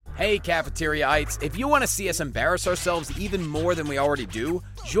Hey, Cafeteriaites, if you want to see us embarrass ourselves even more than we already do,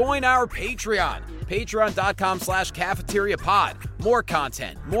 join our Patreon. Patreon.com/cafeteriapod. More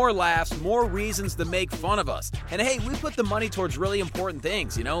content, more laughs, more reasons to make fun of us. And hey, we put the money towards really important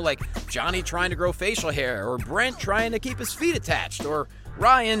things, like Johnny trying to grow facial hair, or Brent trying to keep his feet attached, or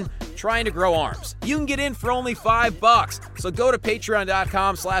Ryan trying to grow arms. You can get in for only $5, so go to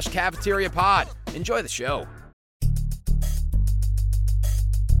patreon.com/cafeteriapod. Enjoy the show.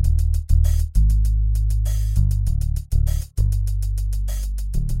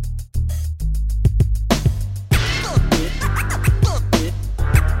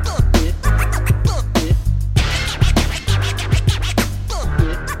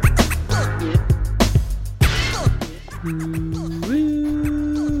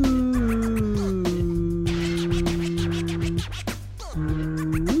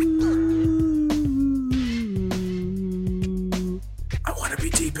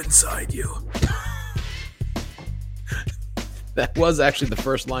 Inside you. That was actually the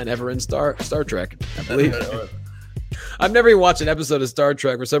first line ever in Star Trek, I believe. I've never even watched an episode of Star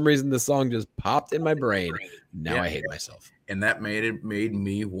Trek. For some reason, the song just popped in my brain. Now I hate myself. And that made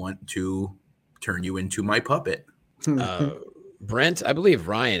me want to turn you into my puppet. Brent, I believe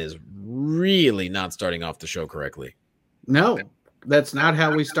Ryan is really not starting off the show correctly. No, that's not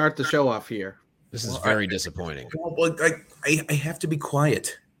how we start the show off here. This is very disappointing. Well, I have to be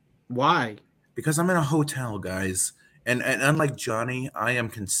quiet. Why? Because I'm in a hotel, guys. And unlike Johnny, I am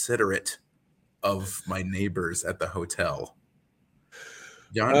considerate of my neighbors at the hotel.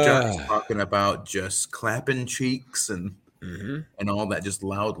 Johnny's talking about just clapping cheeks and all that just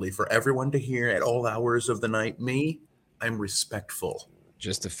loudly for everyone to hear at all hours of the night. Me, I'm respectful.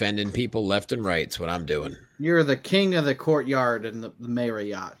 Just offending people left and right. That's what I'm doing. You're the king of the courtyard and the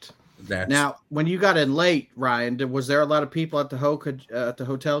Marriott. Now, when you got in late, Ryan, was there a lot of people at the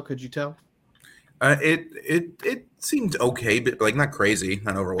hotel? Could you tell? It seemed okay, but not crazy,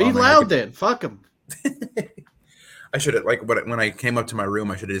 not overwhelming. Be loud then. Fuck them. I should have when I came up to my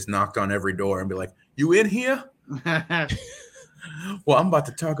room, I should have just knocked on every door and be like, "You in here?" Well, I'm about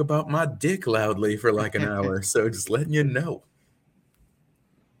to talk about my dick loudly for an hour, so just letting you know.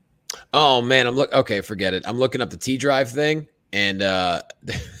 Oh man, okay, forget it. I'm looking up the T-Drive thing, and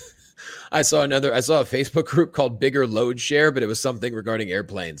I saw a Facebook group called Bigger Load Share, but it was something regarding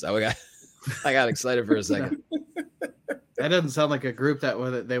airplanes. I got excited for a second. That doesn't sound like a group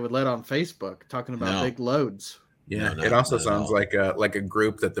that they would let on Facebook talking about big loads. Yeah, it also sounds like a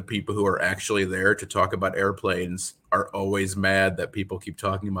group that the people who are actually there to talk about airplanes are always mad that people keep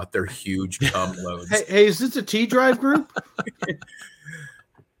talking about their huge cum loads. Hey, is this a T-Drive group?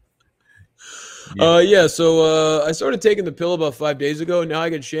 So I started taking the pill about 5 days ago, and now I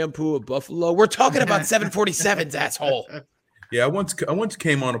get shampoo at Buffalo. We're talking about 747s, asshole. Yeah, I once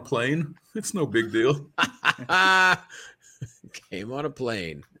came on a plane. It's no big deal. Came on a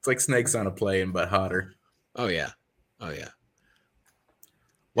plane. It's like snakes on a plane, but hotter. Oh, yeah.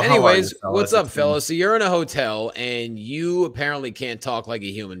 Well, anyways, what's up, fellas? So you're in a hotel, and you apparently can't talk like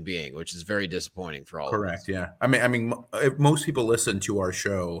a human being, which is very disappointing for all of us. Correct, yeah. I mean, if most people listen to our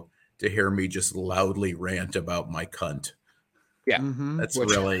show to hear me just loudly rant about my cunt. Yeah. That's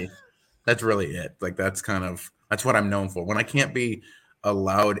really it. That's what I'm known for. When I can't be a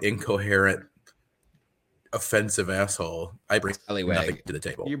loud, incoherent, offensive asshole, I bring nothing to the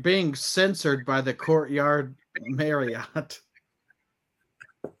table. You're being censored by the Courtyard Marriott.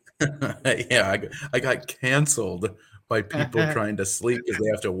 Yeah, I got canceled by people trying to sleep because they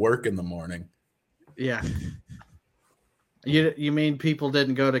have to work in the morning. Yeah. You mean people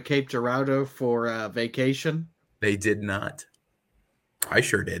didn't go to Cape Girardeau for vacation? They did not. I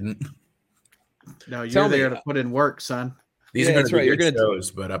sure didn't. No, you're there to put in work, son. These are going to be good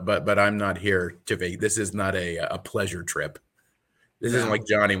shows, but I'm not here to this is not a pleasure trip. This isn't like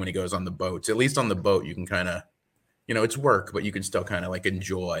Johnny when he goes on the boats. At least on the boat, you can kind of, it's work, but you can still kind of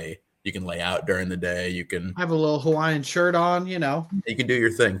enjoy. You can lay out during the day. You can have a little Hawaiian shirt on, You can do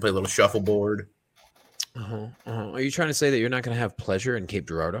your thing. Play a little shuffleboard. Are you trying to say that you're not going to have pleasure in Cape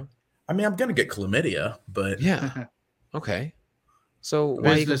Girardeau? I mean, I'm going to get chlamydia, but yeah. Okay. So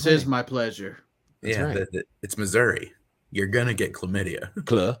business is my pleasure. That's right. It's Missouri. You're going to get chlamydia.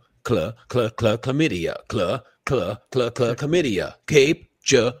 Chlamydia. Chlamydia. Cape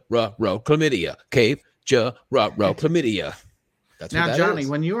Girardeau chlamydia. Cape Girardeau chlamydia. That's now, what that Johnny, is.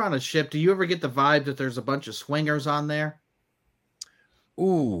 when you're on a ship, do you ever get the vibe that there's a bunch of swingers on there?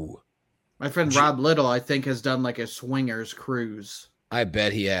 Ooh. My friend Rob Little, I think, has done a swingers cruise. I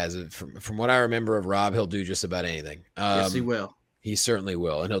bet he has. From what I remember of Rob, he'll do just about anything. Yes, he will. He certainly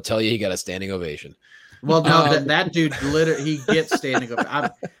will. And he'll tell you he got a standing ovation. Well, no, that dude literally he gets standing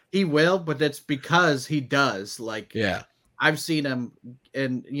up. He will, but that's because he does. Like, yeah, I've seen him,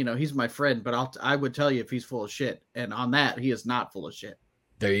 and he's my friend. But I would tell you if he's full of shit, and on that he is not full of shit.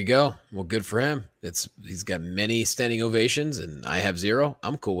 there you go. Well, good for him. He's got many standing ovations, and I have 0.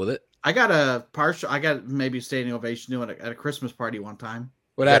 I'm cool with it. I got maybe a standing ovation doing it at a Christmas party one time.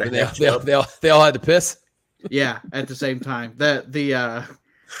 What happened? They all had to piss. Yeah, at the same time. They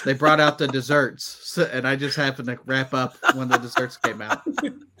brought out the desserts, and I just happened to wrap up when the desserts came out.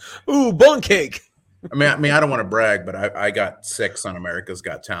 Ooh, bun cake. I mean, I don't want to brag, but I got 6 on America's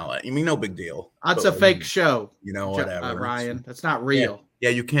Got Talent. I mean, no big deal. That's a fake show. Whatever. Ryan, that's not real. Yeah,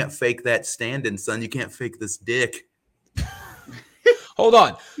 you can't fake that standing, son. You can't fake this dick. Hold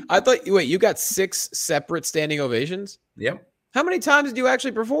on. You got 6 separate standing ovations? Yep. How many times did you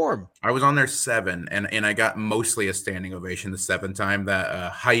actually perform? I was on there 7, and I got mostly a standing ovation the 7th time.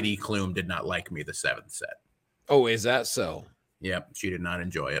 That Heidi Klum did not like me the 7th set. Oh, is that so? Yep, she did not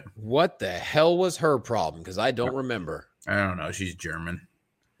enjoy it. What the hell was her problem? Because I don't remember. I don't know. She's German.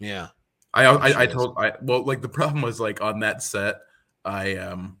 Yeah. The problem was like on that set,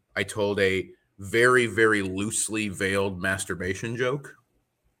 I told a very, very loosely veiled masturbation joke.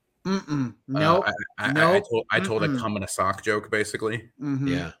 No. I told a cum in a sock joke, basically. Mm-hmm.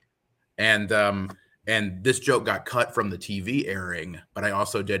 Yeah. And this joke got cut from the TV airing, but I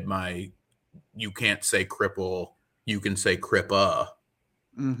also did my "you can't say cripple, you can say crippa"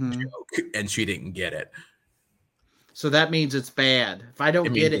 joke, and she didn't get it. So that means it's bad. If I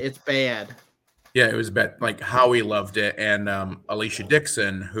don't get it, it's bad. Yeah, it was bad. Like Howie loved it, and Alicia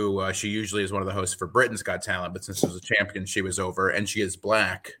Dixon, who she usually is one of the hosts for Britain's Got Talent, but since it was a champion, she was over, and she is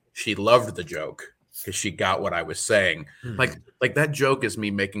black. She loved the joke because she got what I was saying. Like that joke is me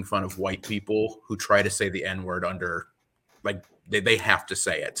making fun of white people who try to say the N-word under, like they have to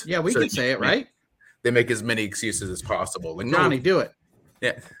say it. Yeah, we can say it, right? They make as many excuses as possible. Like, Johnny, do it.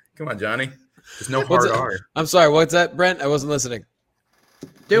 Yeah, come on, Johnny. There's no hard R. I'm sorry. What's that, Brent? I wasn't listening.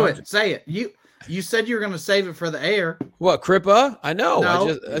 Do it. Say it. You said you were going to save it for the air. What, Crippa? I know.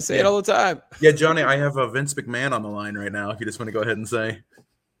 No. I say it all the time. Yeah, Johnny, I have Vince McMahon on the line right now. If you just want to go ahead and say.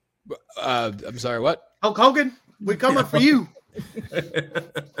 I'm sorry, what? Hulk Hogan, we're coming for you.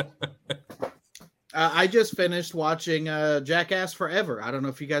 I just finished watching Jackass Forever. I don't know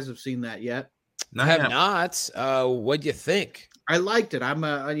if you guys have seen that yet. I have not. What'd you think? I liked it.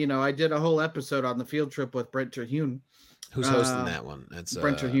 I did a whole episode on the field trip with Brent Terhune. Who's hosting that one? That's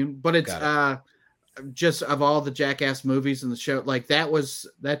Brent Terhune. But it's just of all the Jackass movies in the show, like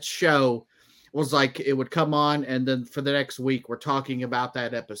that show was like it would come on, and then for the next week we're talking about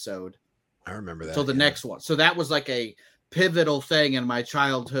that episode. I remember that. So the next one. So that was like a pivotal thing in my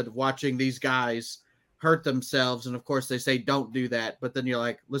childhood, watching these guys hurt themselves, and of course they say don't do that, but then you're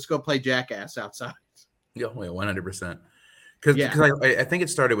like, let's go play Jackass outside. Yeah, 100%. Because I think it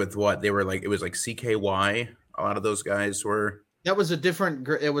started with what they were like. It was like CKY. A lot of those guys were. That was a different.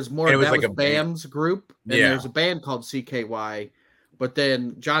 It was more. It was that like was a Bam's group, and there's a band called CKY. But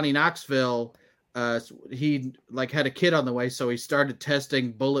then Johnny Knoxville, he like had a kid on the way, so he started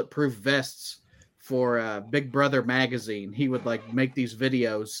testing bulletproof vests for Big Brother magazine. He would like make these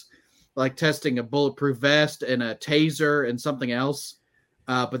videos, like testing a bulletproof vest and a taser and something else.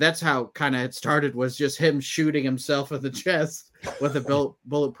 But that's how kind of it started, was just him shooting himself in the chest with a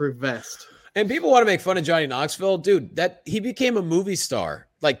bulletproof vest. And people want to make fun of Johnny Knoxville, dude. That he became a movie star,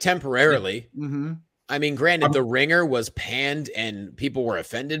 like temporarily. Mm-hmm. I mean, granted, The Ringer was panned and people were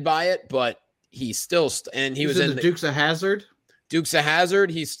offended by it, but he still he was in the Dukes of Hazzard. Dukes of Hazzard.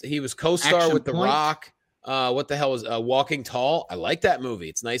 He was co-star Action with The Point. Rock. What the hell was Walking Tall? I like that movie.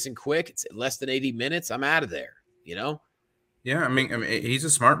 It's nice and quick. It's less than 80 minutes. I'm out of there. You know. Yeah, I mean, he's a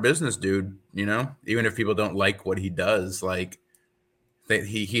smart business dude. You know, even if people don't like what he does, like.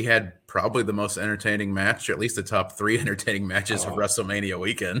 He had probably the most entertaining match, or at least the top 3 entertaining matches of WrestleMania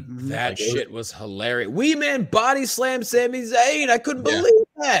weekend. That shit was hilarious. Wee Man body slammed Sami Zayn. I couldn't believe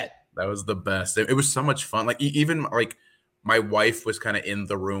that. That was the best. It was so much fun. Like even like my wife was kind of in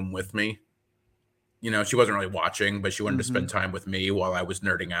the room with me. You know, she wasn't really watching, but she wanted to spend time with me while I was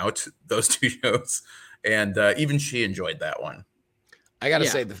nerding out those 2 shows. And even she enjoyed that one. I got to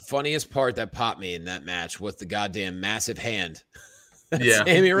say, the funniest part that popped me in that match was the goddamn massive hand.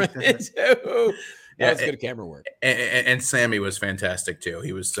 Sammy ran into. That was good camera work. And Sammy was fantastic too.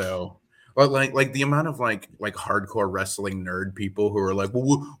 He was so like the amount of like hardcore wrestling nerd people who are like,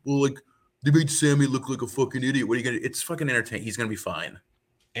 well, like they made Sammy look like a fucking idiot. What are you gonna? It's fucking entertaining. He's gonna be fine.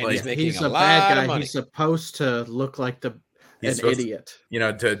 And he's a bad guy. He's supposed to look like an idiot. You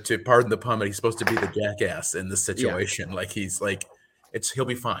know, to pardon the pun, but he's supposed to be the jackass in this situation. Like he's like he'll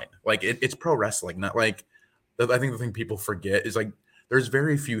be fine. Like it's pro wrestling, not like I think the thing people forget is like there's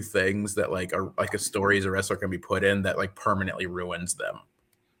very few things that like are like a story as a wrestler can be put in that like permanently ruins them.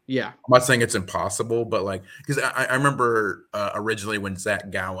 Yeah, I'm not saying it's impossible, but like because I remember originally when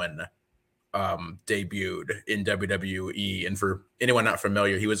Zach Gowen debuted in WWE, and for anyone not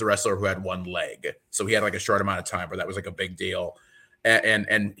familiar, he was a wrestler who had one leg, so he had like a short amount of time where that was like a big deal,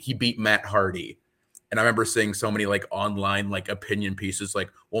 and he beat Matt Hardy. And I remember seeing so many like online like opinion pieces like,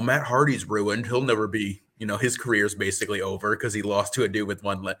 well, Matt Hardy's ruined. He'll never be, his career's basically over because he lost to a dude with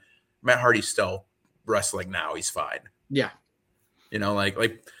one leg. Matt Hardy's still wrestling now. He's fine. Yeah.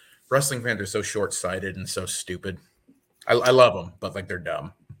 Like wrestling fans are so short-sighted and so stupid. I love them, but like they're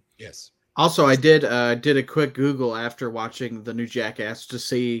dumb. Yes. Also, I did a quick Google after watching the new Jackass to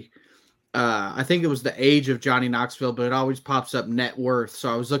see, I think it was the age of Johnny Knoxville, but it always pops up net worth.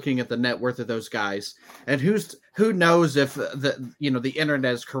 So I was looking at the net worth of those guys, and who knows if the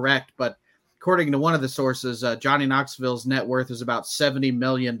internet is correct, but according to one of the sources, Johnny Knoxville's net worth is about $70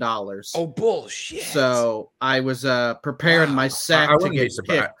 million. Oh, bullshit. So I was preparing my sack to get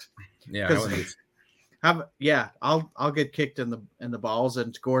kicked. Yeah, I wouldn't be. I'll get kicked in the balls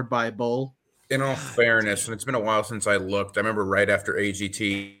and scored by a bull. In all fairness, and it's been a while since I looked, I remember right after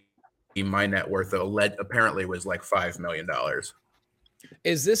AGT, my net worth apparently was like $5 million.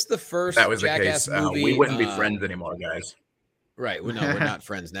 Is this the first that was Jackass the case? movie? We wouldn't be friends anymore, guys. Right. Well, no, we're not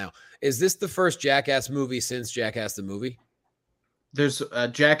friends now. Is this the first Jackass movie since Jackass the movie? There's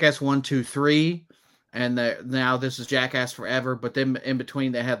Jackass 1, 2, 3, and now this is Jackass Forever. But then in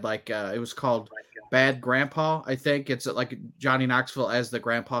between they had like it was called Bad Grandpa. I think it's like Johnny Knoxville as the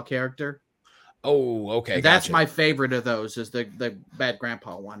grandpa character. Oh, okay. That's my favorite of those is the Bad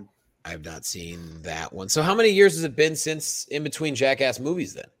Grandpa one. I have not seen that one. So how many years has it been since in between Jackass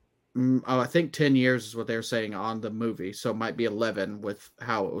movies then? I think 10 years is what they were saying on the movie. So it might be 11 with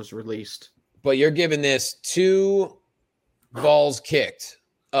how it was released. But you're giving this 2 balls kicked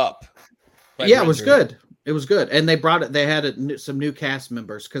up. Yeah, it was good. It was good. And they had some new cast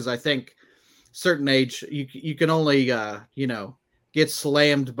members because I think certain age, you can only, get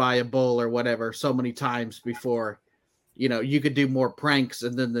slammed by a bull or whatever so many times before, you could do more pranks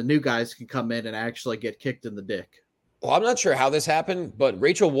and then the new guys can come in and actually get kicked in the dick. Well, I'm not sure how this happened, but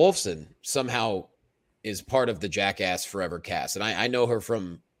Rachel Wolfson somehow is part of the Jackass Forever cast. And I know her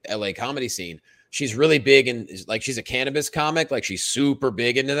from LA comedy scene. She's really big and like she's a cannabis comic. Like she's super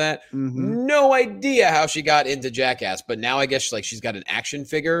big into that. Mm-hmm. No idea how she got into Jackass, but now I guess she's got an action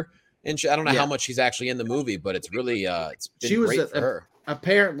figure. And I don't know how much she's actually in the movie, but it's really it's been great for her.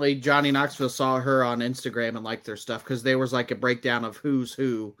 Apparently, Johnny Knoxville saw her on Instagram and liked their stuff because there was like a breakdown of who's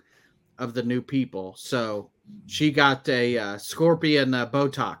who of the new people. So she got a scorpion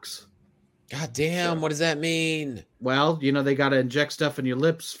Botox. God damn, what does that mean? Well, they got to inject stuff in your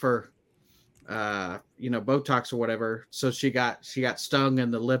lips for, Botox or whatever. So she got stung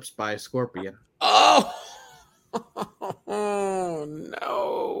in the lips by a scorpion. Oh,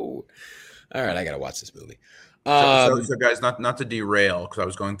 no. All right, I got to watch this movie. So guys, not to derail, because I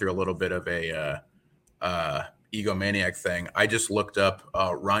was going through a little bit of a egomaniac thing. I just looked up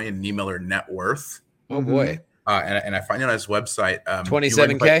Ryan Niemiller net worth. Oh boy! And I find it on his website.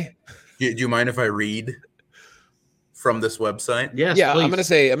 27K. Do you mind if I read from this website? Yes, yeah. Please. I'm gonna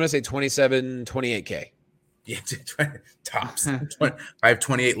say 27, 28K. Yeah, tops. I have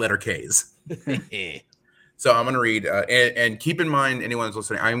 28 letter Ks. So I'm going to read, and keep in mind, anyone who's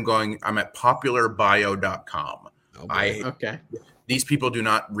listening, I'm at popularbio.com. Oh, okay. These people do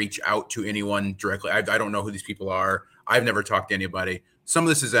not reach out to anyone directly. I don't know who these people are. I've never talked to anybody. Some of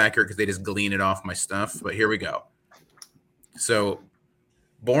this is accurate because they just glean it off my stuff, but here we go. So,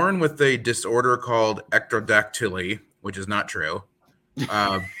 born with a disorder called ectrodactyly, which is not true.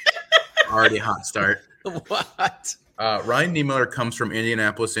 Already hot start. What? Ryan Niemiller comes from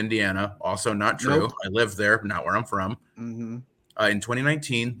Indianapolis, Indiana. Also not true. Nope. I live there, not where I'm from. Mm-hmm. In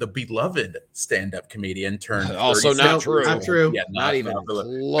 2019, the beloved stand-up comedian turned. Also not true. Not true. Yeah, not even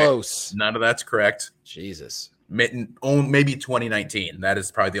close. None of that's correct. Jesus. Maybe 2019. That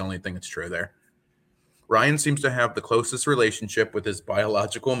is probably the only thing that's true there. Ryan seems to have the closest relationship with his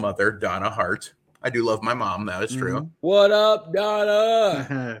biological mother, Donna Hart. I do love my mom. That is true. What up,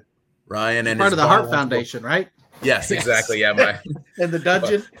 Donna? Ryan and part of the Hart Foundation, right? Yes, exactly. Yeah, in the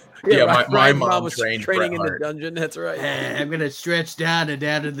dungeon. My mom was training in the dungeon. That's right. I'm gonna stretch down in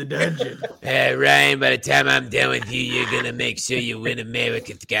the dungeon. Hey Ryan, by the time I'm done with you, you're gonna make sure you win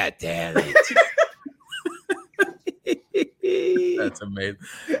America's Got Talent. That's amazing.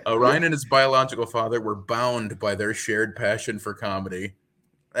 Ryan and his biological father were bound by their shared passion for comedy.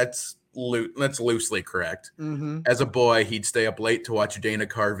 That's that's loosely correct. As a boy, he'd stay up late to watch Dana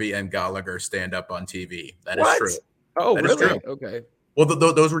Carvey and Gallagher stand up on TV. That is true. Oh, that really? Is true. Okay. Well,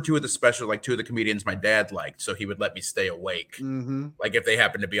 those were two of the comedians my dad liked, so he would let me stay awake. Like if they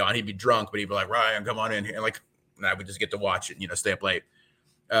happened to be on, he'd be drunk, but he'd be like, "Ryan, come on in here," and I would just get to watch it, stay up late.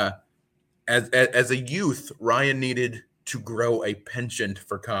 As a youth, Ryan needed to grow a penchant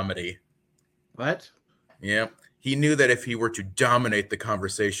for comedy. What? Yeah. He knew that if he were to dominate the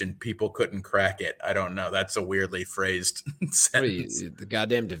conversation, people couldn't crack it. I don't know. That's a weirdly phrased sentence. The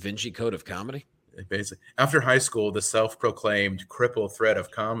goddamn Da Vinci Code of comedy? Basically. After high school, the self-proclaimed cripple threat of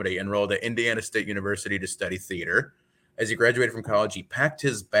comedy enrolled at Indiana State University to study theater. As he graduated from college, he packed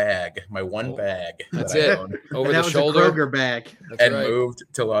his bag, bag. That's it. Over the shoulder. A Kroger bag. And moved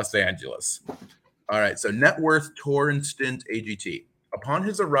to Los Angeles. All right. So net worth, tour and stint, AGT. Upon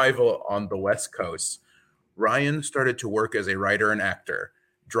his arrival on the West Coast, Ryan started to work as a writer and actor.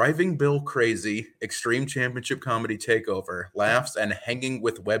 Driving Bill Crazy, Extreme Championship Comedy Takeover, Laughs, and Hanging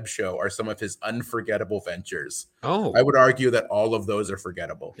with Web Show are some of his unforgettable ventures. Oh. I would argue that all of those are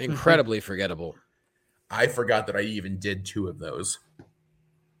forgettable. Incredibly forgettable. I forgot that I even did 2 of those.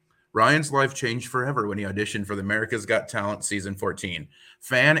 Ryan's life changed forever when he auditioned for the America's Got Talent Season 14.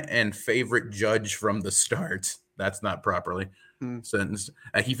 Fan and favorite judge from the start. That's not properly sentenced.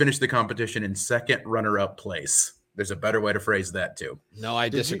 He finished the competition in second runner-up place. There's a better way to phrase that too. No, I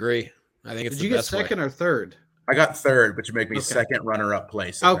disagree. I think it's the best way. Did you get second or third? I got third, which would make me second runner-up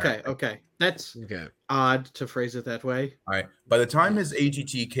place. Okay. That's odd to phrase it that way. All right. By the time his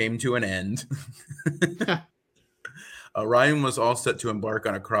AGT came to an end, Ryan was all set to embark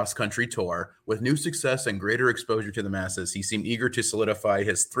on a cross-country tour. With new success and greater exposure to the masses, he seemed eager to solidify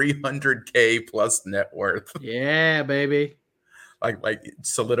his $300K plus net worth. Yeah, baby. Like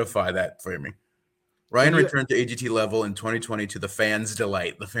solidify that for me. Ryan returned to AGT level in 2020 to the fans'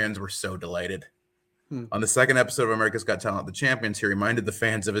 delight. The fans were so delighted. On the second episode of America's Got Talent, The Champions, he reminded the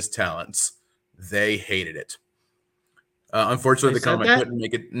fans of his talents. They hated it. Unfortunately, the comic couldn't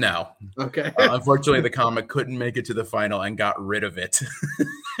make it. No. Okay. Unfortunately, the comic couldn't make it to the final and got rid of it.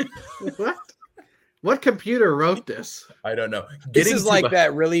 What? What computer wrote this? I don't know. This is like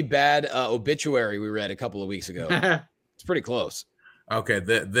that really bad obituary we read a couple of weeks ago. It's pretty close. Okay,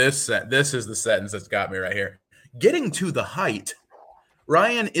 this is the sentence that's got me right here. Getting to the height,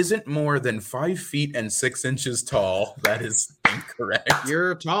 Ryan isn't more than 5 feet and 6 inches tall. That is incorrect.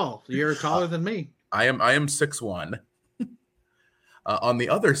 You're tall. You're taller than me. I am 6'1". On the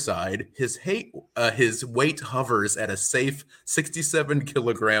other side, his weight hovers at a safe 67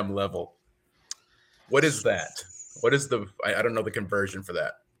 kilogram level. What is that? What is I don't know the conversion for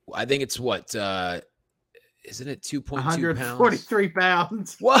that. I think it's what? Isn't it 2.2 pounds? 143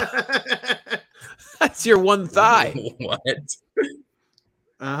 pounds. What? That's your one thigh. What?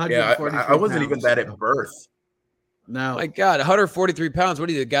 Yeah, I wasn't even that at birth. No. My God, 143 pounds. What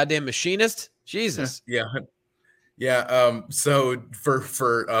are you, the goddamn machinist? Jesus. Yeah. So for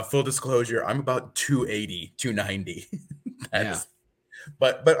full disclosure, I'm about 280, 290.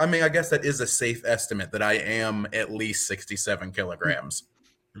 But I mean, I guess that is a safe estimate that I am at least 67 kilograms.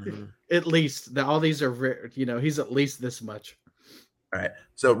 Mm-hmm. At least all these are, he's at least this much. All right.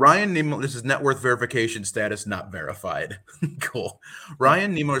 So Ryan Niemiller, this is net worth verification status not verified. Cool.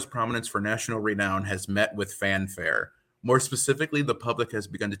 Ryan Niemiller's prominence for national renown has met with fanfare. More specifically, the public has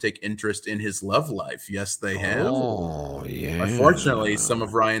begun to take interest in his love life. Yes, they have. Oh, yeah. Unfortunately, some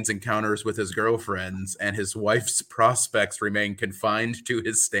of Ryan's encounters with his girlfriends and his wife's prospects remain confined to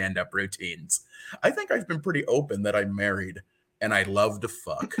his stand-up routines. I think I've been pretty open that I'm married and I love to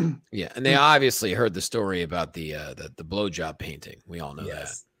fuck. Yeah, and they obviously heard the story about the blowjob painting. We all know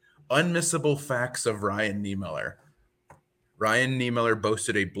that. Unmissable facts of Ryan Niemiller. Ryan Niemiller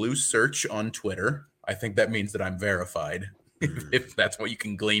boasted a blue search on Twitter. I think that means that I'm verified, if that's what you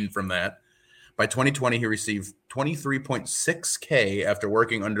can glean from that. By 2020, he received 23.6K after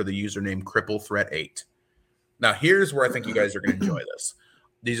working under the username CrippleThreat8. Now, here's where I think you guys are going to enjoy this.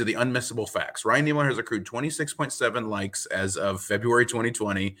 These are the unmissable facts. Ryan Niemiller has accrued 26.7 likes as of February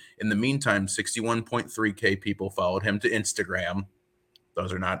 2020. In the meantime, 61.3K people followed him to Instagram.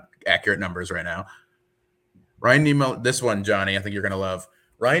 Those are not accurate numbers right now. Ryan Niemiller, this one, Johnny, I think you're going to love.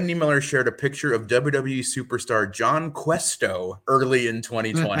 Ryan Niemiller shared a picture of WWE superstar John Questo early in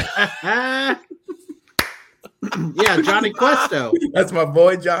 2020. Yeah, Johnny Questo. That's my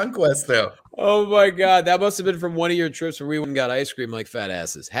boy, John Questo. Oh, my God. That must have been from one of your trips where we went and got ice cream like fat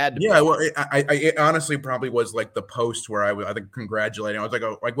asses. Had to be. Yeah, well, it honestly probably was like the post where I think congratulating. I was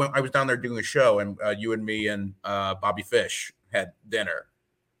like when I was down there doing a show and you and me and Bobby Fish had dinner.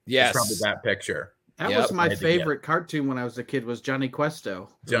 Yes. It's probably that picture. That was my favorite cartoon when I was a kid. Was Johnny Questo,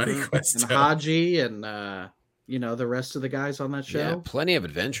 Questo, and Haji, and the rest of the guys on that show. Yeah, plenty of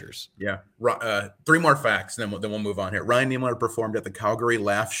adventures. Yeah. 3 more facts, then we'll move on here. Ryan Niemiller performed at the Calgary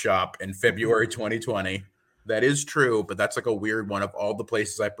Laugh Shop in February 2020. That is true, but that's like a weird one of all the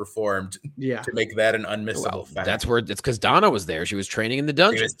places I performed. Yeah. To make that an unmissable fact. That's where it's because Donna was there. She was training in the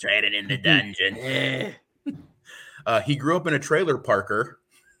dungeon. She was training in the dungeon. He grew up in a trailer parker,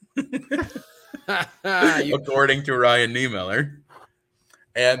 according to Ryan Niemiller.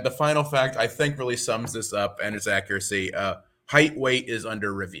 And the final fact, I think, really sums this up and its accuracy. Height, weight is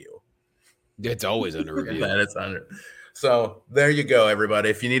under review. It's always under review. That it's under. So there you go, everybody.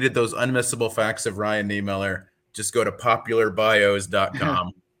 If you needed those unmissable facts of Ryan Niemiller, just go to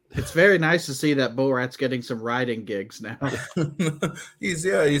popularbios.com. It's very nice to see that Borat's getting some riding gigs now. He's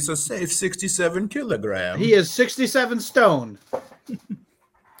a safe 67 kilograms. He is 67 stone.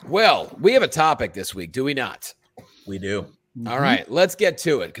 Well, we have a topic this week, do we not? We do. All right, let's get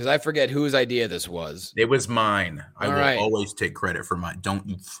to it because I forget whose idea this was. It was mine. I will always take credit for mine. Don't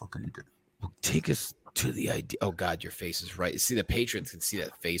you fucking do it. Take us to the idea. Oh, God, your face is right. See, the patrons can see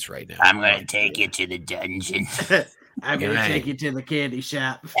that face right now. I'm going to take you to the dungeon. I'm going to take you to the candy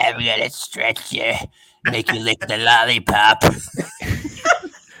shop. I'm going to stretch you, make you lick the lollipop.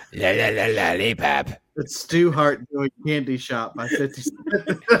 Lollipop. It's Stu Hart doing Candy Shop by 50 Cent.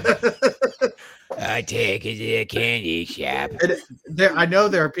 I take you to the candy shop. I know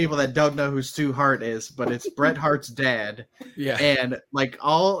there are people that don't know who Stu Hart is, but it's Bret Hart's dad. Yeah. And like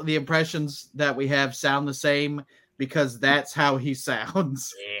all the impressions that we have sound the same because that's how he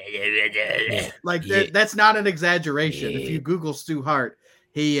sounds. Like that's not an exaggeration. If you Google Stu Hart,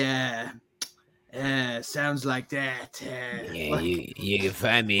 he sounds like that. You can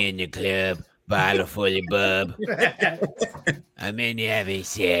find me in the club. Bottle for you, bub. I'm in there having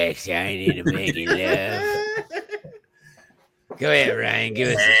sex. I need to make you love. Go ahead, Ryan.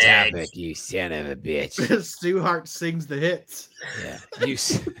 Give us a topic, you son of a bitch. Stu Hart sings the hits. Yeah,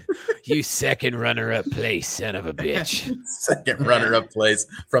 you second runner-up place, son of a bitch. Second runner-up place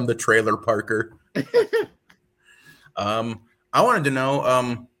from the trailer parker. I wanted to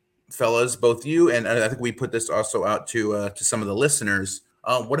know, fellas, both you and I think we put this also out to some of the listeners.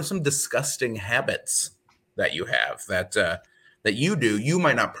 What are some disgusting habits that you have that you do? You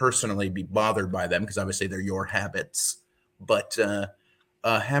might not personally be bothered by them because obviously they're your habits, but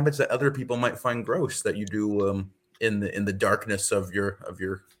habits that other people might find gross that you do in the darkness of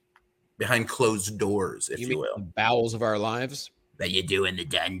your behind closed doors, if you will. The bowels of our lives that you do in the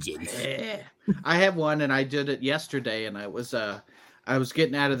dungeon. I have one, and I did it yesterday, and I was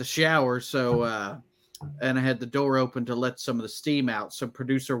getting out of the shower, so. And I had the door open to let some of the steam out. So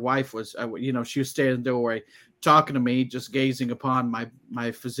producer wife was, she was standing in the doorway talking to me, just gazing upon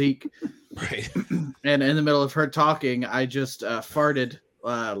my physique. Right. And in the middle of her talking, I just farted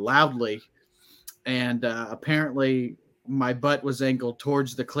loudly. And apparently my butt was angled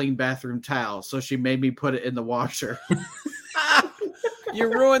towards the clean bathroom towel. So she made me put it in the washer. You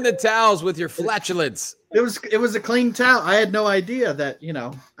ruined the towels with your flatulence. It was a clean towel. I had no idea that,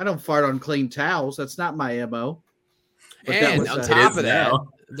 I don't fart on clean towels. That's not my MO. But and on top of that,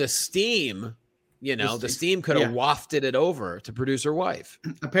 the steam, the steam could have wafted it over to producer wife.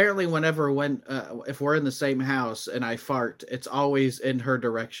 Apparently, if we're in the same house and I fart, it's always in her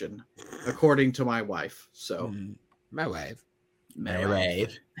direction, according to my wife. So, my wife. My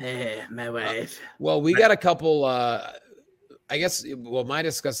wife. Well, we got a couple, I guess, my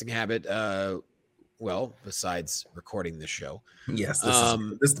disgusting habit, besides recording this show. Yes,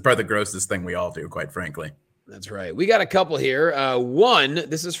 this is probably the grossest thing we all do, quite frankly. That's right. We got a couple here. One,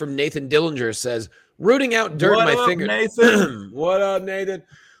 this is from Nathan Dillinger, says, rooting out dirt in my finger. Nathan? What up, Nathan?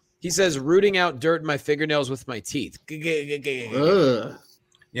 He says, rooting out dirt in my fingernails with my teeth.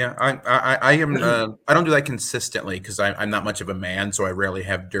 Yeah, I am. I don't do that consistently because I'm not much of a man, so I rarely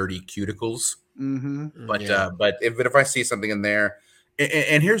have dirty cuticles. Mm-hmm. But if I see something in there,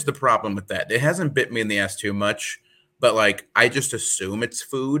 and here's the problem with that, it hasn't bit me in the ass too much, but like I just assume it's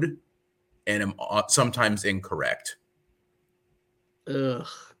food, and I'm sometimes incorrect. Ugh,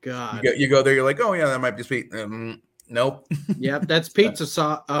 God! You go there, you're like, oh yeah, that might be sweet. Nope. Yep, that's pizza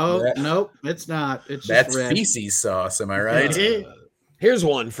sauce. Oh, nope, it's not. It's just red. Feces sauce. Am I right? Here's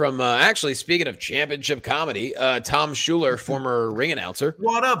one from, actually, speaking of championship comedy, Tom Schuler, former ring announcer.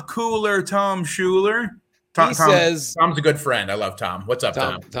 What up, cooler Tom Schuler? He says... Tom's a good friend. I love Tom. What's up,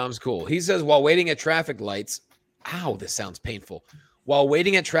 Tom? Tom's cool. He says, while waiting at traffic lights... Ow, this sounds painful. While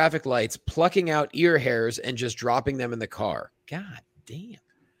waiting at traffic lights, plucking out ear hairs and just dropping them in the car. God damn.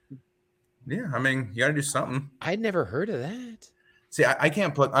 Yeah, I mean, you got to do something. I'd never heard of that. See, I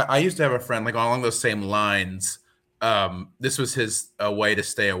can't put. I used to have a friend like along those same lines. This was his way to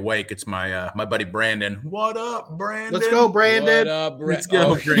stay awake. It's my my buddy Brandon. What up, Brandon? Let's go, Brandon. What up, Let's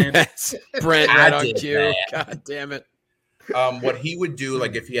go, Brandon. Yes. Brent, right on cue. That. God damn it. What he would do,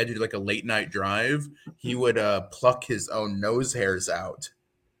 like if he had to do like a late night drive, he would pluck his own nose hairs out.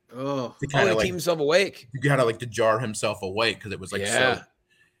 Oh, to kind of keep himself awake. You gotta like to jar himself awake because it was like so.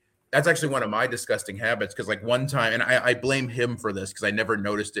 That's actually one of my disgusting habits because like one time, and I blame him for this because I never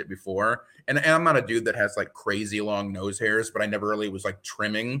noticed it before. And I'm not a dude that has like crazy long nose hairs, but I never really was like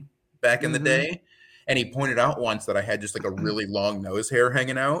trimming back in the day. And he pointed out once that I had just like a really long nose hair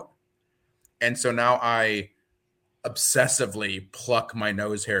hanging out. And so now I obsessively pluck my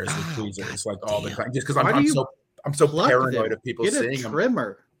nose hairs with tweezers like all the time just because I'm so paranoid of people seeing them. Get a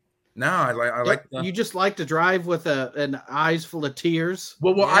trimmer. No, I like you just like to drive with an eyes full of tears.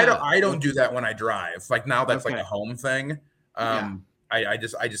 Well, yeah. I don't do that when I drive. Like now that's like a home thing. I'm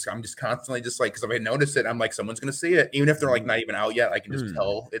just constantly just like because if I notice it, I'm like someone's gonna see it, even if they're like not even out yet. I can just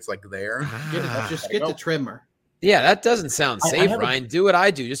tell it's like there. Just get the trimmer. Yeah, that doesn't sound safe, Ryan. Do what I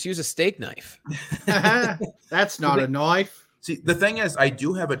do. Just use a steak knife. That's not a knife. See, the thing is, I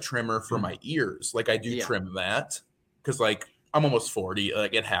do have a trimmer for my ears. Like I do trim that because like. I'm almost 40.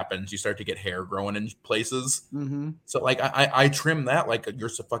 Like it happens. You start to get hair growing in places. So like I trim that like you're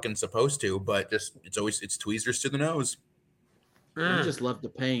fucking supposed to, but just it's tweezers to the nose. I just love the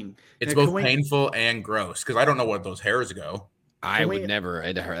pain. It's both painful and gross because I don't know what those hairs go. I would never.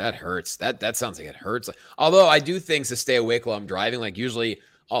 That hurts. That sounds like it hurts. Although I do things to stay awake while I'm driving. Like usually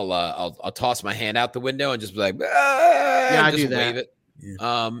I'll toss my hand out the window and just be like, I do that. Wave it.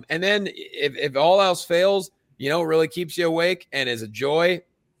 Yeah. And then if all else fails. You know, what really keeps you awake and is a joy,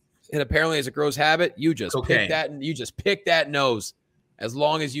 and apparently as a gross habit, you just pick that nose as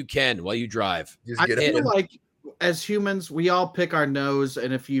long as you can while you drive. I feel like as humans, we all pick our nose,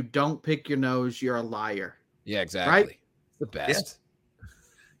 and if you don't pick your nose, you're a liar. Yeah, exactly. Right? The best.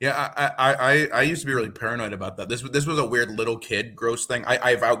 Yeah, I used to be really paranoid about that. This was a weird little kid gross thing.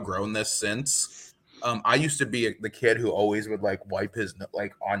 I've outgrown this since. I used to be the kid who always would like wipe his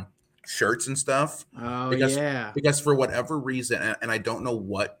like on shirts and stuff. Because for whatever reason, and I don't know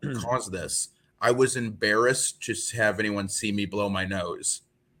what caused this, I was embarrassed to have anyone see me blow my nose.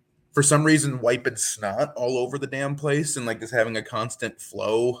 For some reason, wiping snot all over the damn place and like just having a constant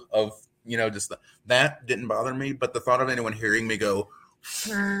flow of, you know, just that didn't bother me. But the thought of anyone hearing me go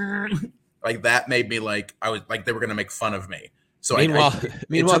like that made me like I was like they were gonna make fun of me. So meanwhile,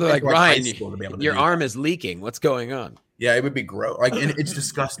 they're like, Ryan, your arm is leaking. What's going on? Yeah, it would be gross. Like, and it's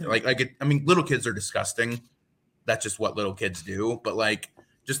disgusting. I mean, little kids are disgusting. That's just what little kids do. But like,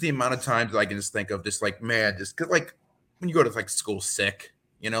 just the amount of times I can just think of, just like, man, just cause like when you go to like school sick,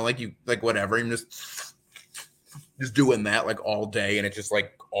 you know, like you like whatever, you're just doing that like all day, and it's just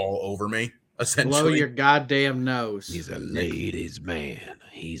like all over me. Essentially, blow your goddamn nose. He's a ladies' man.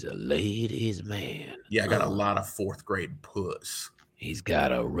 He's a ladies' man. Yeah, I got a lot of fourth grade puss. He's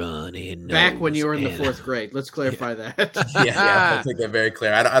got a runny nose. Back when you were in the fourth grade. Let's clarify that. Yeah, I'll take that very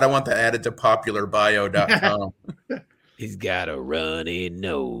clear. I don't want that added to popularbio.com. He's got a runny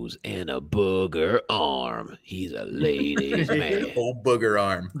nose and a booger arm. He's a ladies' man. Old booger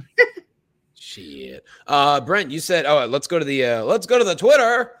arm. Shit. Brent, you said, let's go to the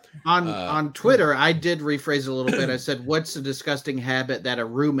Twitter. On Twitter, I did rephrase it a little bit. I said, what's a disgusting habit that a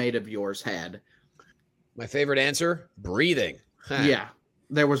roommate of yours had? My favorite answer, breathing. Yeah.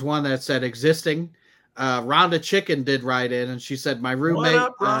 There was one that said existing. Rhonda Chicken did write in, and she said, my roommate, what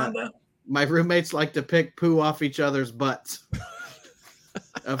up, Rhonda? My roommates like to pick poo off each other's butts.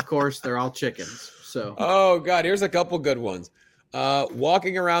 Of course, they're all chickens. So. Oh, God. Here's a couple good ones.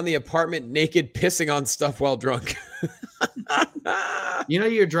 Walking around the apartment naked, pissing on stuff while drunk. You know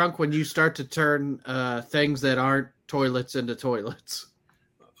you're drunk when you start to turn things that aren't toilets into toilets.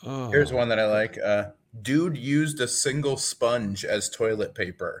 Oh. Here's one that I like. Dude used a single sponge as toilet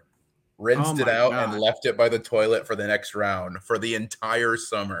paper, rinsed it out, and left it by the toilet for the next round for the entire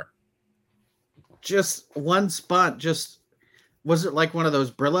summer. Just one sponge. Was it like one of those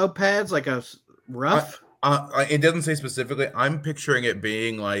Brillo pads, like a rough? It doesn't say specifically. I'm picturing it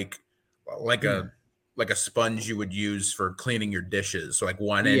being like a sponge you would use for cleaning your dishes. So like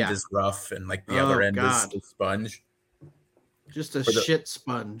one end is rough and like the other end is the sponge. Just a shit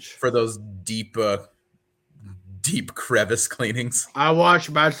sponge for those deep crevice cleanings. I wash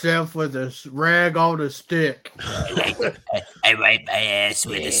myself with a rag on a stick. I wipe my ass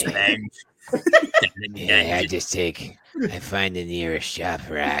with a sponge. I find the nearest shop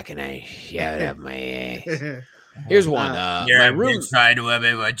rack and I shout up my ass. Here's one. You're my room trying to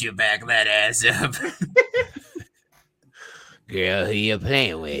woman, won't you back that ass up? Girl, who you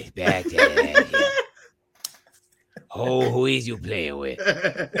playing with? Back to that. Oh, who is you playing with?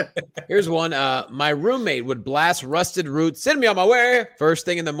 Here's one. My roommate would blast Rusted Root, send me on my way, first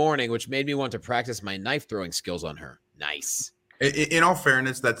thing in the morning, which made me want to practice my knife throwing skills on her. Nice. In all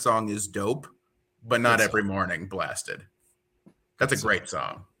fairness, that song is dope, but not every morning blasted. That's a great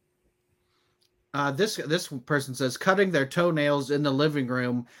song. This person says cutting their toenails in the living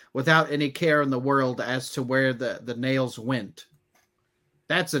room without any care in the world as to where the nails went.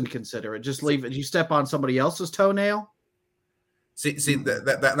 That's inconsiderate. Just leave it. You step on somebody else's toenail. See,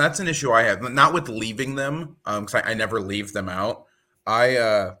 that's an issue I have. Not with leaving them, because I never leave them out.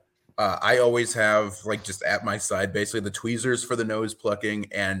 I always have, like, just at my side, basically the tweezers for the nose plucking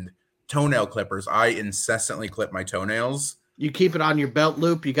and toenail clippers. I incessantly clip my toenails. You keep it on your belt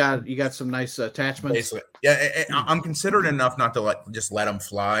loop. You got some nice attachments. Basically, yeah. I'm considerate enough not to just let them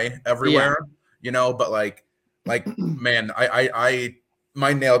fly everywhere, But like, man, I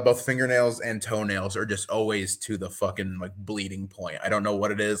my both fingernails and toenails are just always to the fucking like bleeding point. I don't know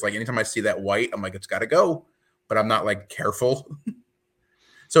what it is. Like anytime I see that white, I'm like, it's got to go, but I'm not like careful.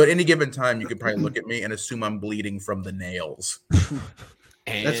 So at any given time, you could probably look at me and assume I'm bleeding from the nails.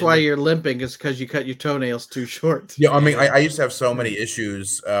 And that's why you're limping, is because you cut your toenails too short. Yeah, I mean, I used to have so many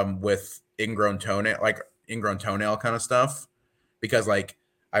issues with ingrown toenail kind of stuff, because like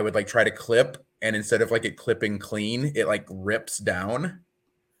I would like try to clip, and instead of like it clipping clean, it like rips down,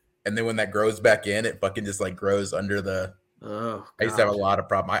 and then when that grows back in, it fucking just like grows under the. Oh, God. I used to have a lot of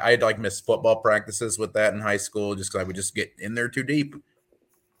problem. I had to like miss football practices with that in high school just because I would just get in there too deep.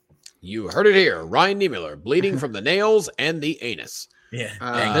 You heard it here, Ryan Niemiller, bleeding from the nails and the anus.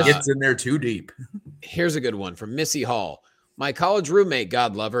 Yeah, it gets in there too deep. Here's a good one from Missy Hall. My college roommate,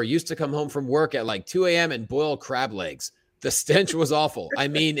 God love her, used to come home from work at like 2 a.m. and boil crab legs. The stench was awful. I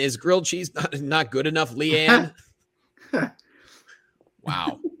mean, is grilled cheese not good enough, Leanne?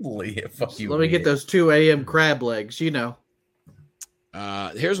 Wow. Fuck you. Let me get those 2 a.m. crab legs, Here's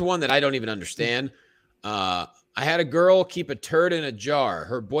one that I don't even understand. I had a girl keep a turd in a jar,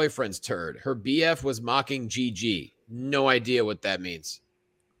 her boyfriend's turd. Her BF was mocking GG. No idea what that means.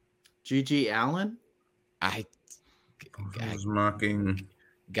 GG Allen? I was mocking.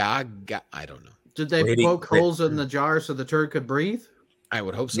 I don't know. Did they poke holes in the jar so the turd could breathe? I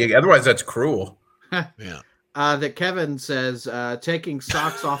would hope so. Yeah, otherwise that's cruel. Yeah. That Kevin says taking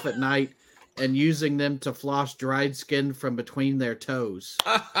socks off at night and using them to floss dried skin from between their toes.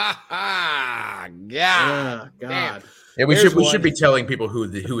 God. God. Yeah, we should be telling people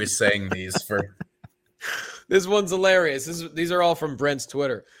who is saying these for. This one's hilarious. These are all from Brent's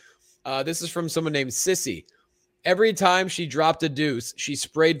Twitter. This is from someone named Sissy. Every time she dropped a deuce, she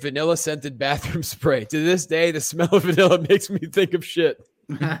sprayed vanilla-scented bathroom spray. To this day, the smell of vanilla makes me think of shit.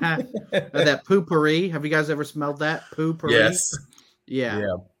 That poo-pourri. Have you guys ever smelled that? Poo-pourri? Yes. Yeah.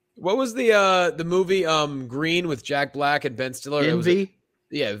 What was the movie Green with Jack Black and Ben Stiller? Envy?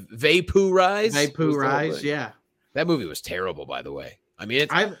 Vaporize? Vaporize, yeah. That movie was terrible, by the way. I mean,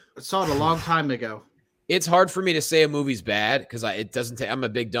 I saw it a long time ago. It's hard for me to say a movie's bad because it doesn't take. I'm a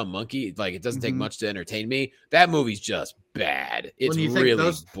big dumb monkey. Like it doesn't take much to entertain me. That movie's just bad. It's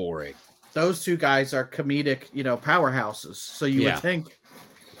really boring. Those two guys are comedic, powerhouses. So you would think.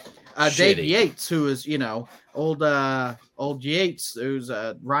 Dave Yates, who is old Yates, who's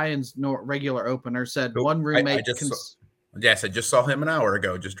Ryan's regular opener, said one roommate. I just saw him an hour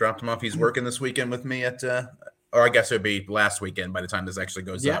ago. Just dropped him off. He's working this weekend with me at, or I guess it would be last weekend by the time this actually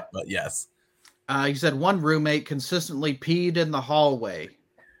goes up. But yes. He said one roommate consistently peed in the hallway.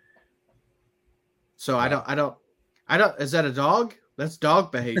 So I don't. Is that a dog? That's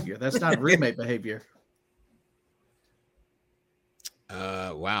dog behavior. That's not roommate behavior.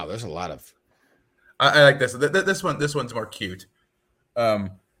 Wow. There's a lot of. I like this. This one's more cute.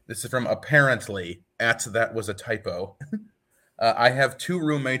 This is from apparently that was a typo. I have 2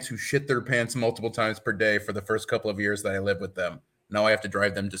 roommates who shit their pants multiple times per day for the first couple of years that I lived with them. Now I have to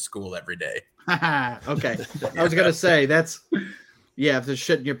drive them to school every day. Okay. I was going to say, if they're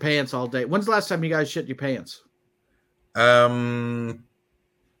shitting your pants all day. When's the last time you guys shit your pants? 3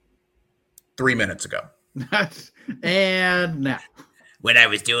 minutes ago. And now. When I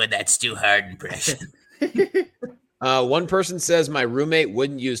was doing that Stu Hart impression. One person says my roommate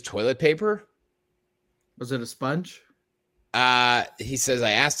wouldn't use toilet paper. Was it a sponge? He says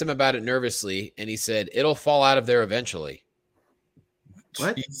I asked him about it nervously, and he said it'll fall out of there eventually.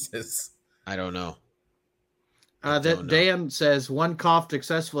 What? Jesus. I don't know. Dan says one coughed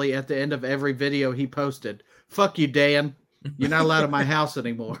successfully at the end of every video he posted. Fuck you, Dan. You're not allowed in my house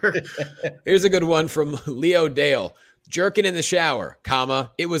anymore. Here's a good one from Leo Dale. Jerking in the shower,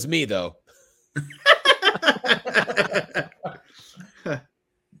 it was me though.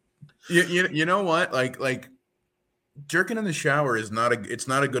 You know what? Like jerking in the shower is not a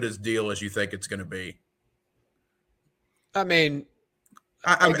good as deal as you think it's going to be. I mean,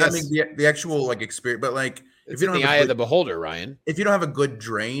 I mean the actual like experience, but like if you don't have the eye of the beholder, Ryan. If you don't have a good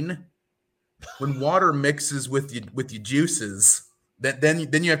drain, when water mixes with your juices, then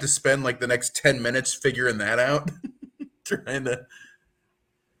you have to spend like the next 10 minutes figuring that out. Trying to.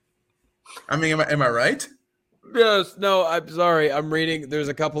 I mean, am I right? Yes. No, I'm sorry. I'm reading. There's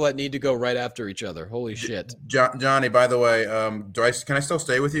a couple that need to go right after each other. Holy shit. Johnny, by the way, can I still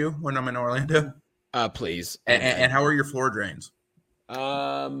stay with you when I'm in Orlando? Please. And how are your floor drains? They're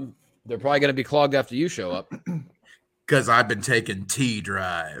probably going to be clogged after you show up. Because I've been taking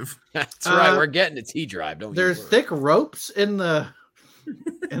T-Drive. That's right. We're getting a T-Drive. There's thick ropes in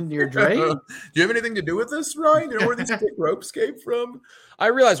your drain. Do you have anything to do with this, Ryan? Do you know where these thick ropes came from? I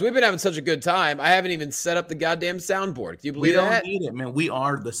realize we've been having such a good time. I haven't even set up the goddamn soundboard. Can you believe that? We don't need it, man. We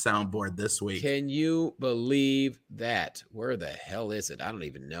are the soundboard this week. Can you believe that? Where the hell is it? I don't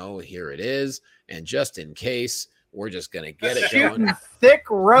even know. Here it is. And just in case, we're just going to get it going. Thick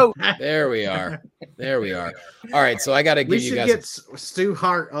rope. There we are. All right, so I got to give you guys. We should get Stu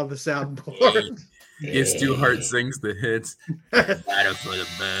Hart on the soundboard. Yeah, Stu Hart sings the hits. Battle for the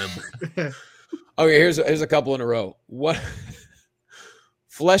bub. Okay, here's a couple in a row. What?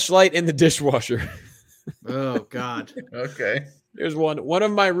 Fleshlight in the dishwasher. Oh, God. Okay. Here's one. One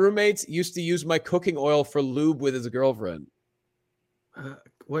of my roommates used to use my cooking oil for lube with his girlfriend.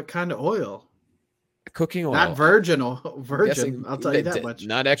 What kind of oil? Cooking oil. Not virgin oil. Virgin. I'll tell you that much.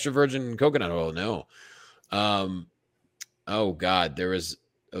 Not extra virgin coconut oil. No. Oh God,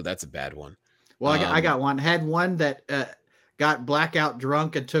 that's a bad one. Well, I got one. Had one that got blackout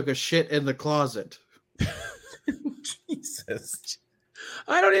drunk and took a shit in the closet. Jesus.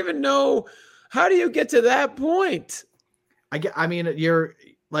 I don't even know. How do you get to that point? I mean, you're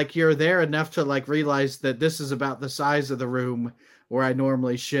there enough to like realize that this is about the size of the room where I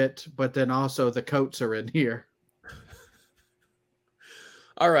normally shit, but then also the coats are in here.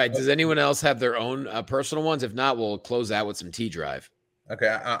 All right. Does anyone else have their own personal ones? If not, we'll close out with some T-Drive. Okay,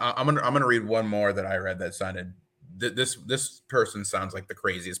 I'm gonna read one more that I read that sounded. This person sounds like the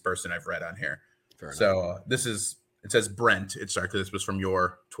craziest person I've read on here. So it says Brent. It's sorry, because this was from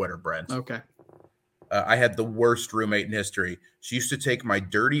your Twitter, Brent. Okay. I had the worst roommate in history. She used to take my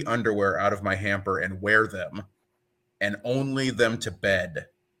dirty underwear out of my hamper and wear them, and only them to bed.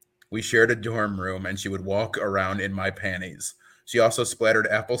 We shared a dorm room, and she would walk around in my panties. She also splattered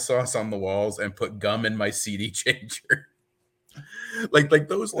applesauce on the walls and put gum in my CD changer. Like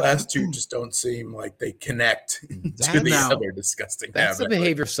those last two just don't seem like they connect to the other disgusting That's habit. the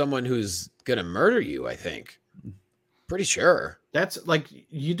behavior of someone who's gonna murder you, I think. Pretty sure. That's like,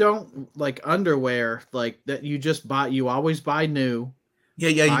 you don't like underwear like that. You just buy. You always buy new.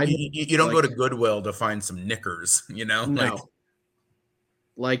 Yeah. You don't go to Goodwill to find some knickers. You know, no.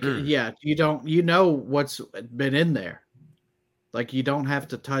 Yeah, you don't. You know what's been in there. Like, you don't have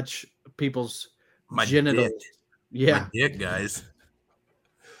to touch people's genitals. Dick. Yeah, my dick, guys.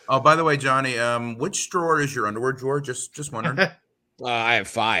 Oh, by the way, Johnny, which drawer is your underwear drawer? Just wondering. I have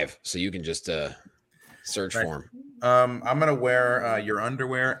 5, so you can just search for them. I'm gonna wear your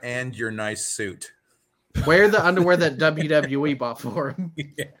underwear and your nice suit. Wear the underwear that WWE bought for him.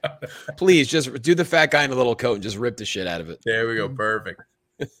 Yeah. Please just do the fat guy in a little coat and just rip the shit out of it. There we go. Perfect.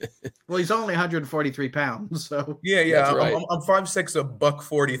 Well, he's only 143 pounds, so yeah. That's right. I'm 5'6",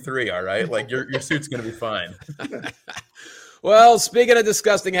 $143. All right, like your suit's gonna be fine. Well, speaking of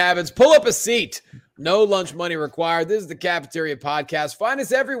disgusting habits, pull up a seat. No lunch money required. This is the Cafeteria Podcast. Find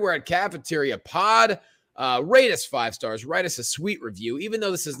us everywhere at Cafeteria Pod. Rate us 5 stars. Write us a sweet review. Even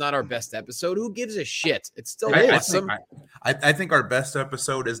though this is not our best episode, who gives a shit? It's still awesome. I think our best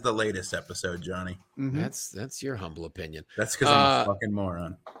episode is the latest episode, Johnny. Mm-hmm. That's your humble opinion. That's because I'm a fucking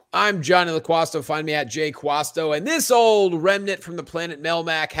moron. I'm Johnny LaQuasto. Find me at Jay Quasto. And this old remnant from the planet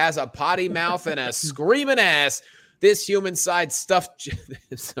Melmac has a potty mouth and a screaming ass. This human-sized stuffed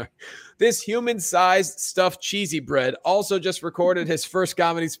cheesy bread also just recorded his first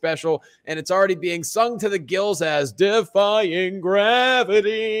comedy special, and it's already being sung to the gills as Defying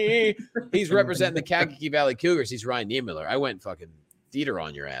Gravity. He's representing the Kankakee Valley Cougars. He's Ryan Niemiller. I went fucking theater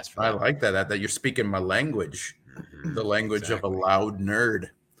on your ass. I like that you're speaking my language, the language of a loud nerd.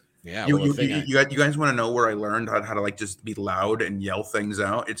 Yeah. You guys want to know where I learned how to like just be loud and yell things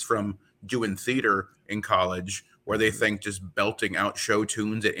out? It's from doing theater in college, where they think just belting out show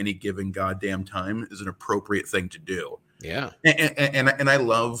tunes at any given goddamn time is an appropriate thing to do. Yeah. And I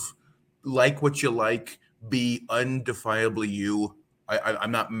love, like what you like, be undefiably you. I'm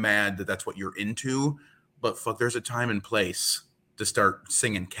not mad that that's what you're into, but fuck, there's a time and place to start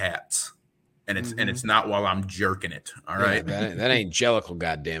singing Cats, and it's not while I'm jerking it. All right, that ain't Jellicle,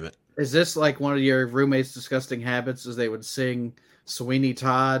 goddammit. Is this like one of your roommates' disgusting habits? Is they would sing Sweeney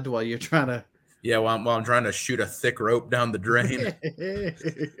Todd while you're trying to? Yeah, while I'm trying to shoot a thick rope down the drain.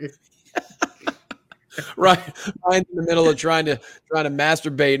 Right in the middle of trying to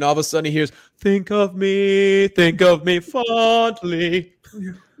masturbate, and all of a sudden he hears, think of me fondly.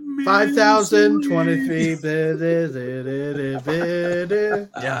 5,020 feet.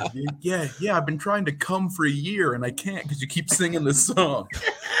 Yeah. I've been trying to come for a year, and I can't because you keep singing this song.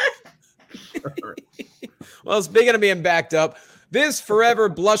 Well, speaking of being backed up, this forever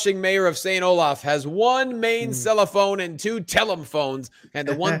blushing mayor of St. Olaf has one main cellophone and 2 telephones, and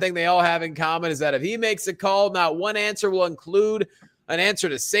the one thing they all have in common is that if he makes a call, not one answer will include an answer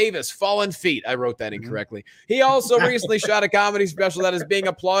to save his fallen feet. I wrote that incorrectly. He also recently shot a comedy special that is being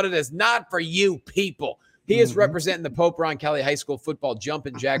applauded as not for you people. He is representing the Pope Ron Kelly High School football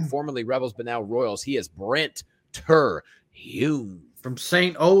jumping jack, formerly Rebels, but now Royals. He is Brent Terhune. From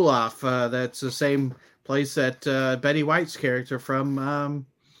St. Olaf. That's the same place that Betty White's character from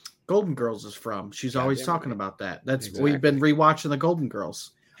Golden Girls is from. She's always talking about that. That's exactly. We've been rewatching the Golden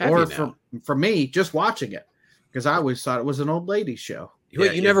Girls. For me, just watching it, because I always thought it was an old lady show.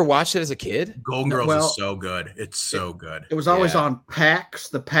 Wait, you never watched it as a kid? Golden Girls is so good. It's so good. It was always on PAX,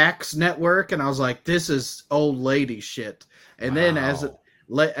 the PAX network, and I was like, this is old lady shit. And then as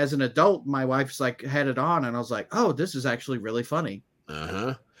an adult, my wife's like had it on, and I was like, oh, this is actually really funny.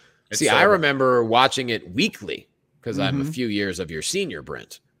 See, I remember watching it weekly because I'm a few years of your senior,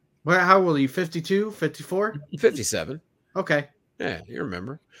 Brent. Well, how old are you? 52, 54? 57. Okay. Yeah, you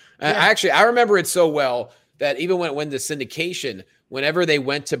remember. Actually, I remember it so well that even when the syndication, whenever they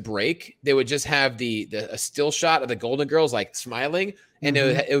went to break, they would just have a still shot of the Golden Girls like smiling, and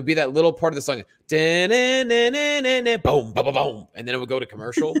it would be that little part of the song, boom, boom, boom, and then it would go to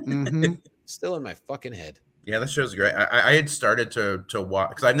commercial. Still in my fucking head. Yeah, that show's great. I had started to watch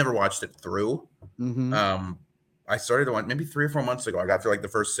because I've never watched it through. I started to watch maybe 3 or 4 months ago. I got through like the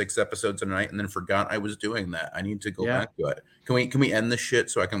first 6 episodes a night and then forgot I was doing that. I need to go back to it. Can we end this shit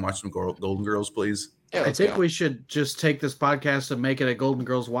so I can watch some Golden Girls, please? Yeah, I think we should just take this podcast and make it a Golden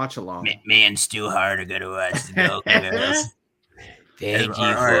Girls watch along. Me and Stu Hart are going to watch the Golden Girls. Thank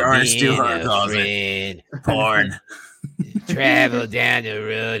you for being Stu Hart a friend. Porn. Travel down the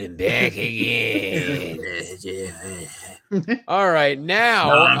road and back again. All right,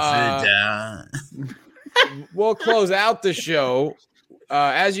 now we'll close out the show.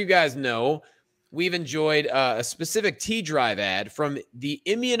 As you guys know, we've enjoyed a specific T-Drive ad from the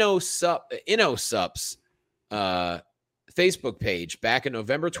InnoSups Facebook page back in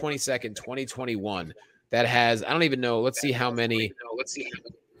November 22nd, 2021 that has, I don't even know, let's see how many,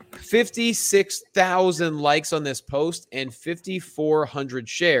 56,000 likes on this post and 5,400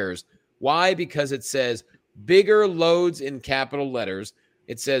 shares. Why? Because it says bigger loads in capital letters.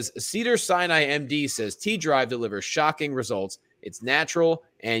 It says Cedar Sinai MD says T-Drive delivers shocking results. It's natural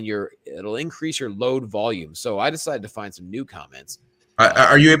and it'll increase your load volume. So I decided to find some new comments.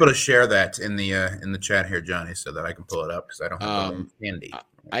 Are you able to share that in the chat here, Johnny, so that I can pull it up because I don't have it handy.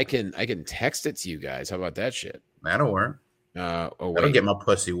 I can text it to you guys. How about that shit? That'll work. That'll get my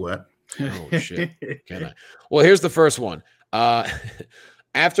pussy wet. Oh shit! Can I? Well, here's the first one.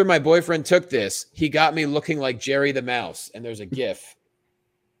 After my boyfriend took this, he got me looking like Jerry the Mouse, and there's a GIF.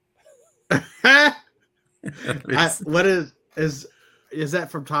 What is that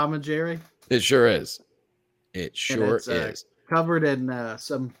from Tom and Jerry? It sure is. It sure is. Covered in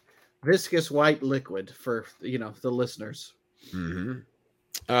some viscous white liquid for the listeners.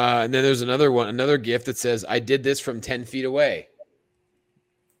 And then there's another GIF that says, "I did this from 10 feet away."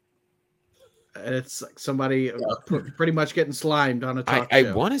 And it's like somebody pretty much getting slimed on a talk show.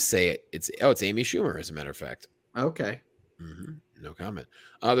 I want to say it. It's Amy Schumer, as a matter of fact. Okay. No comment.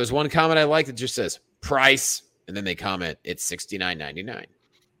 There's one comment I like that just says price, and then they comment it's $69.99.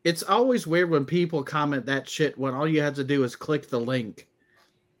 It's always weird when people comment that shit when all you have to do is click the link.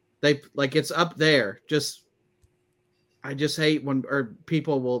 It's up there. I just hate when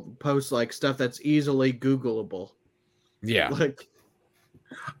people will post like stuff that's easily Googleable. Yeah. Like,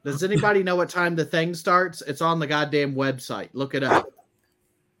 does anybody know what time the thing starts? It's on the goddamn website. Look it up.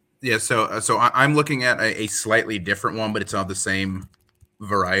 Yeah, so I'm looking at a slightly different one, but it's on the same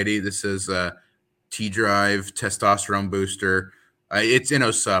variety. This is T-Drive testosterone booster. It's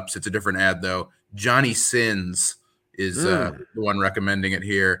InnoSups. It's a different ad though. Johnny Sins is the one recommending it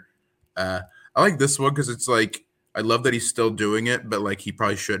here. I like this one because it's like I love that he's still doing it, but like he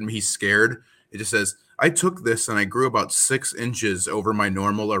probably shouldn't. He's scared. It just says, "I took this and I grew about 6 inches over my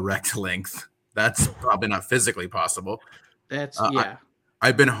normal erect length." That's probably not physically possible. That's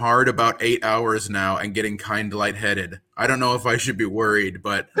I've been hard about 8 hours now and getting kind of lightheaded. I don't know if I should be worried,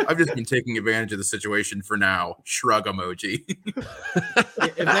 but I've just been taking advantage of the situation for now. Shrug emoji.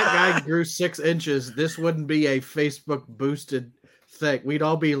 If that guy grew 6 inches, this wouldn't be a Facebook boosted thing. We'd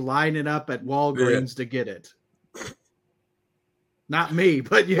all be lining up at Walgreens to get it. Not me,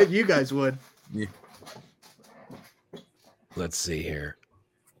 but you guys would. Yeah. Let's see here.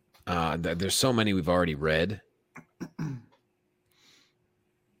 There's so many we've already read.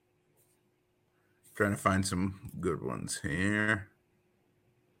 Trying to find some good ones here.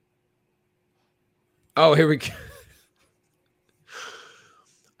 Oh, here we go.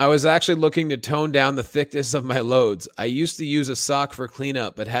 I was actually looking to tone down the thickness of my loads. I used to use a sock for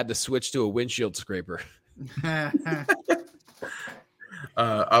cleanup, but had to switch to a windshield scraper. I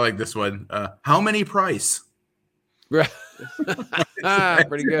like this one. How many price? Pretty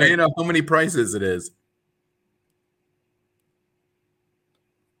good. You know how many prices it is.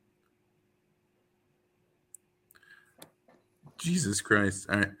 Jesus Christ.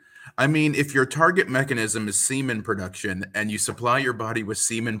 All right. I mean, if your target mechanism is semen production and you supply your body with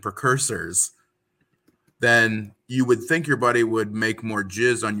semen precursors, then you would think your body would make more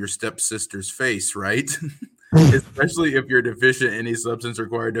jizz on your stepsister's face, right? Especially if you're deficient in any substance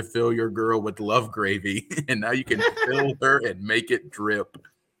required to fill your girl with love gravy. And now you can fill her and make it drip.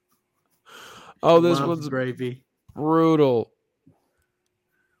 Oh, this Love one's gravy. brutal.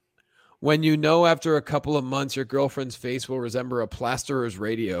 When you know after a couple of months your girlfriend's face will resemble a plasterer's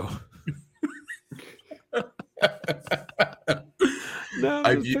radio. No,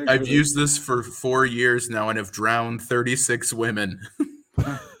 I've used this for 4 years now and have drowned 36 women.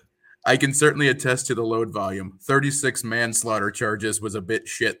 I can certainly attest to the load volume. 36 manslaughter charges was a bit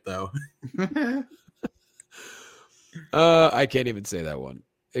shit, though. I can't even say that one.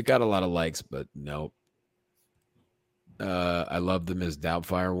 It got a lot of likes, but no. I love the Ms.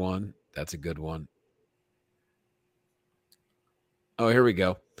 Doubtfire one. That's a good one. Oh, here we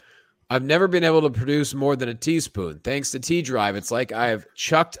go. I've never been able to produce more than a teaspoon. Thanks to T-Drive, it's like I have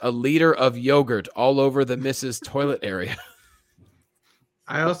chucked a liter of yogurt all over the missus' toilet area.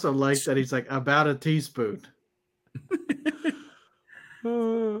 I also like that he's like, about a teaspoon.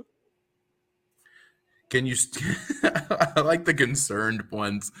 Can you... I like the concerned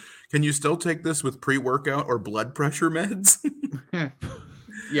ones. Can you still take this with pre-workout or blood pressure meds?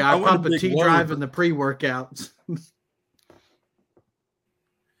 Yeah, I pump a T-Drive in the pre-workouts.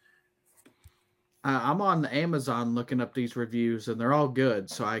 I'm on Amazon looking up these reviews, and they're all good,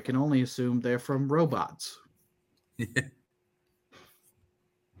 so I can only assume they're from robots.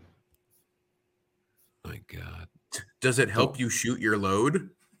 My God. Does it help you shoot your load?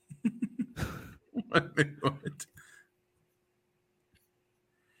 What?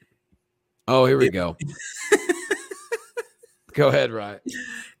 Oh, here we go. Go ahead, Ryan.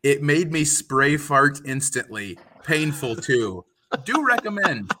 It made me spray fart instantly. Painful, too. Do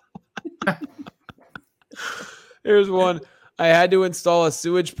recommend. Here's one. I had to install a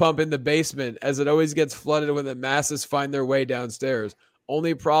sewage pump in the basement as it always gets flooded when the masses find their way downstairs.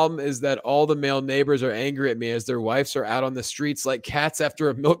 Only problem is that all the male neighbors are angry at me as their wives are out on the streets like cats after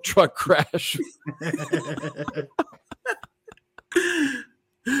a milk truck crash.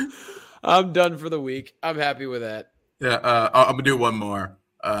 I'm done for the week. I'm happy with that. Yeah, I'm going to do one more.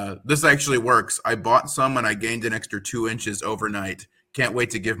 This actually works. I bought some and I gained an extra 2 inches overnight. Can't wait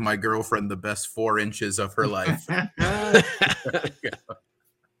to give my girlfriend the best 4 inches of her life.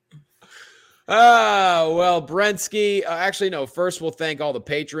 Well, Brensky. Actually, no. First, we'll thank all the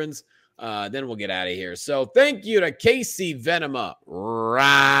patrons. Then we'll get out of here. So thank you to Casey Venema.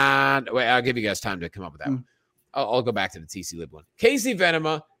 Wait, I'll give you guys time to come up with that one. I'll go back to the TC Lib one. Casey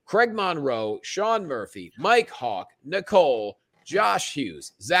Venema, Craig Monroe, Sean Murphy, Mike Hawk, Nicole, Josh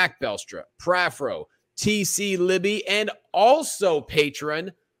Hughes, Zach Belstra, Prafro, TC Libby, and also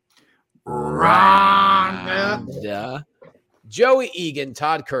patron Rhonda, Joey Egan,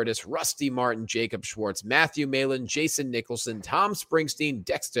 Todd Curtis, Rusty Martin, Jacob Schwartz, Matthew Malin, Jason Nicholson, Tom Springsteen,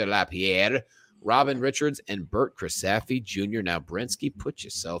 Dexter Lapierre, Robin Richards, and Bert Krasaffi Jr. Now, Brensky, put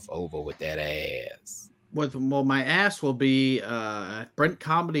yourself over with that ass. Well, my ass will be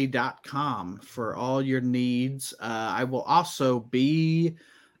BrentComedy.com for all your needs. I will also be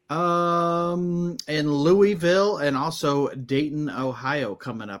in Louisville and also Dayton, Ohio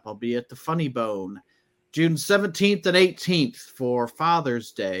coming up. I'll be at the Funny Bone June 17th and 18th for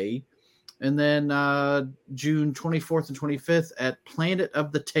Father's Day. And then June 24th and 25th at Planet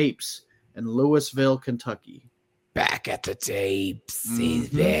of the Tapes in Louisville, Kentucky. Back at the tapes. He's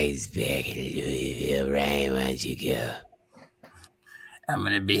back in Louisville. Ryan, why don't you go? I'm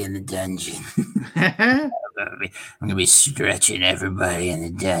going to be in the dungeon. I'm gonna be stretching everybody in the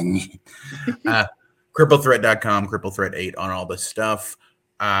dungeon. CrippleThreat.com, CrippleThreat8 on all this stuff.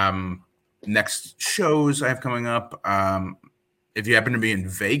 Next shows I have coming up. If you happen to be in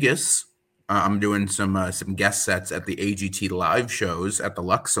Vegas, I'm doing some guest sets at the AGT live shows at the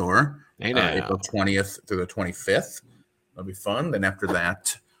Luxor, April 20th through the 25th. That'll be fun. Then after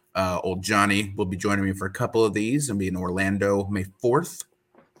that, old Johnny will be joining me for a couple of these. I'll be in Orlando May 4th,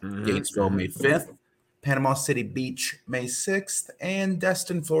 Gatesville May 5th, Panama City Beach May 6th, and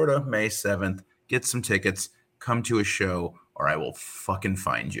Destin, Florida May 7th. Get some tickets, come to a show, or I will fucking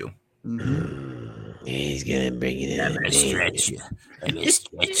find you. He's gonna bring it in. I'm gonna stretch you.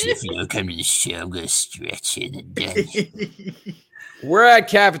 If you don't come to the show, I'm gonna stretch you in the dungeon. We're at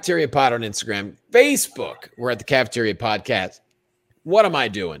Cafeteria Pod on Instagram. Facebook, we're at the Cafeteria Podcast. What am I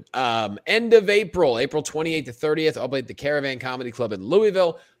doing? End of April 28th to 30th, I'll be at the Caravan Comedy Club in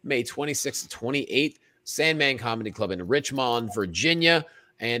Louisville. May 26th to 28th, Sandman Comedy Club in Richmond, Virginia.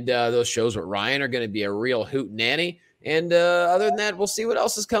 And those shows with Ryan are going to be a real hoot nanny. And other than that, we'll see what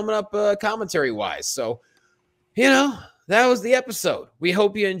else is coming up commentary-wise. So, that was the episode. We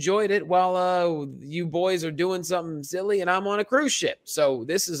hope you enjoyed it while you boys are doing something silly and I'm on a cruise ship. So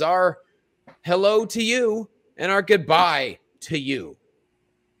this is our hello to you and our goodbye to you.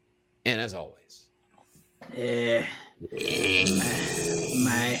 And as always.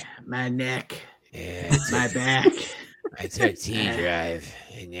 My neck. Yeah, my back. I took T-Drive,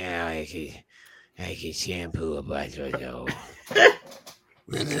 and now I can shampoo a bunch of dough.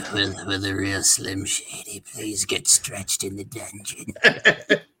 Will the real Slim Shady please get stretched in the dungeon?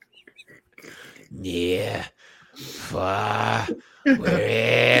 Yeah, far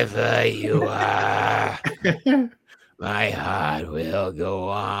wherever you are, my heart will go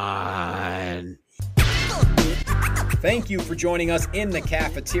on. Thank you for joining us in the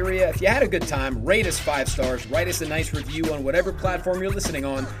cafeteria. If you had a good time, rate us 5 stars, write us a nice review on whatever platform you're listening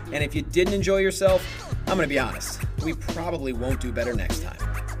on. And if you didn't enjoy yourself, I'm going to be honest, we probably won't do better next time.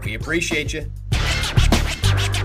 We appreciate you.